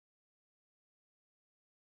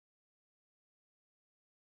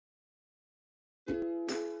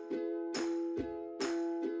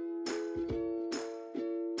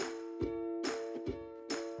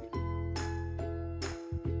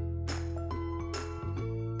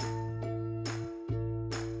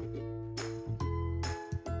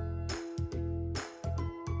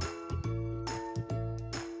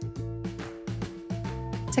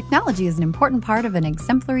Technology is an important part of an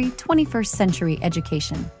exemplary 21st century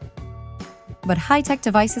education. But high-tech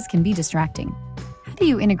devices can be distracting. How do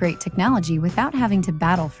you integrate technology without having to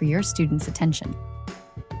battle for your students' attention?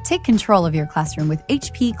 Take control of your classroom with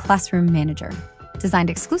HP Classroom Manager. Designed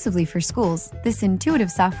exclusively for schools, this intuitive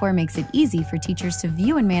software makes it easy for teachers to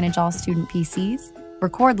view and manage all student PCs,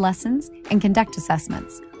 record lessons, and conduct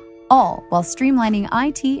assessments, all while streamlining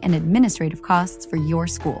IT and administrative costs for your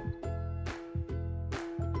school.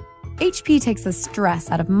 HP takes the stress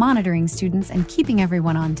out of monitoring students and keeping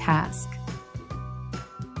everyone on task.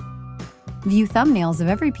 View thumbnails of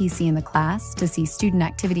every PC in the class to see student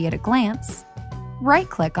activity at a glance.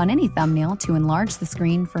 Right-click on any thumbnail to enlarge the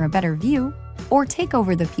screen for a better view, or take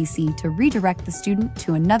over the PC to redirect the student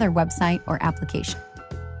to another website or application.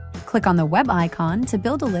 Click on the web icon to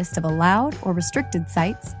build a list of allowed or restricted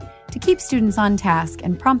sites to keep students on task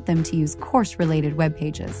and prompt them to use course-related web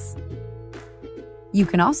pages. You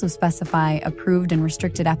can also specify approved and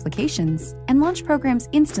restricted applications and launch programs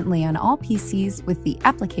instantly on all PCs with the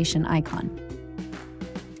application icon.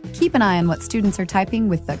 Keep an eye on what students are typing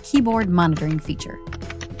with the keyboard monitoring feature.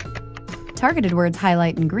 Targeted words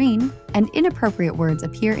highlight in green and inappropriate words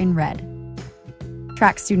appear in red.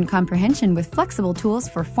 Track student comprehension with flexible tools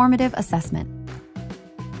for formative assessment.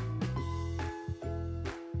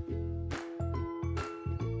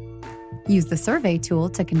 Use the survey tool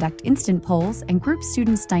to conduct instant polls and group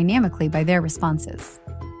students dynamically by their responses.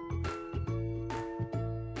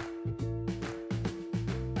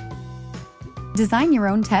 Design your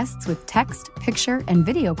own tests with text, picture, and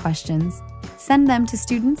video questions. Send them to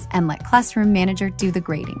students and let Classroom Manager do the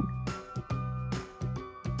grading.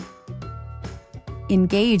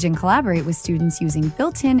 Engage and collaborate with students using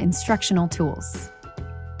built-in instructional tools.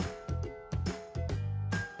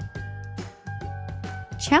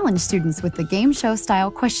 Challenge students with the game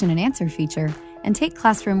show-style question and answer feature and take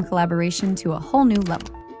classroom collaboration to a whole new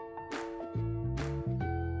level.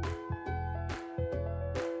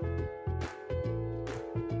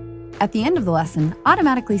 At the end of the lesson,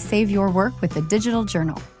 automatically save your work with a digital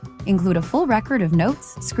journal. Include a full record of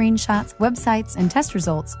notes, screenshots, websites, and test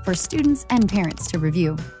results for students and parents to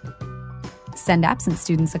review. Send absent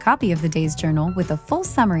students a copy of the day's journal with a full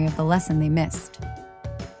summary of the lesson they missed.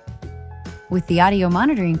 With the audio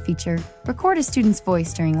monitoring feature, record a student's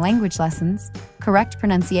voice during language lessons, correct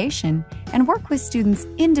pronunciation, and work with students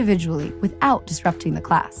individually without disrupting the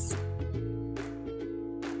class.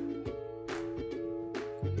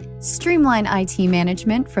 Streamline IT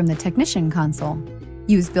management from the Technician Console.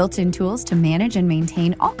 Use built-in tools to manage and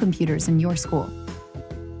maintain all computers in your school.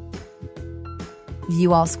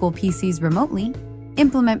 View all school PCs remotely,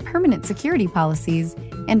 implement permanent security policies,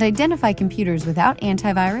 and identify computers without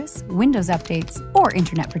antivirus, Windows updates, or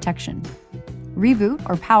internet protection. Reboot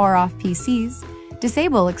or power off PCs,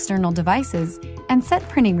 disable external devices, and set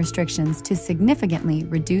printing restrictions to significantly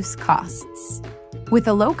reduce costs. With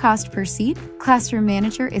a low cost per seat, Classroom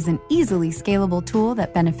Manager is an easily scalable tool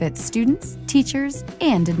that benefits students, teachers,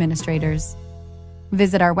 and administrators.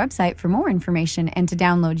 Visit our website for more information and to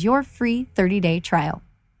download your free 30-day trial.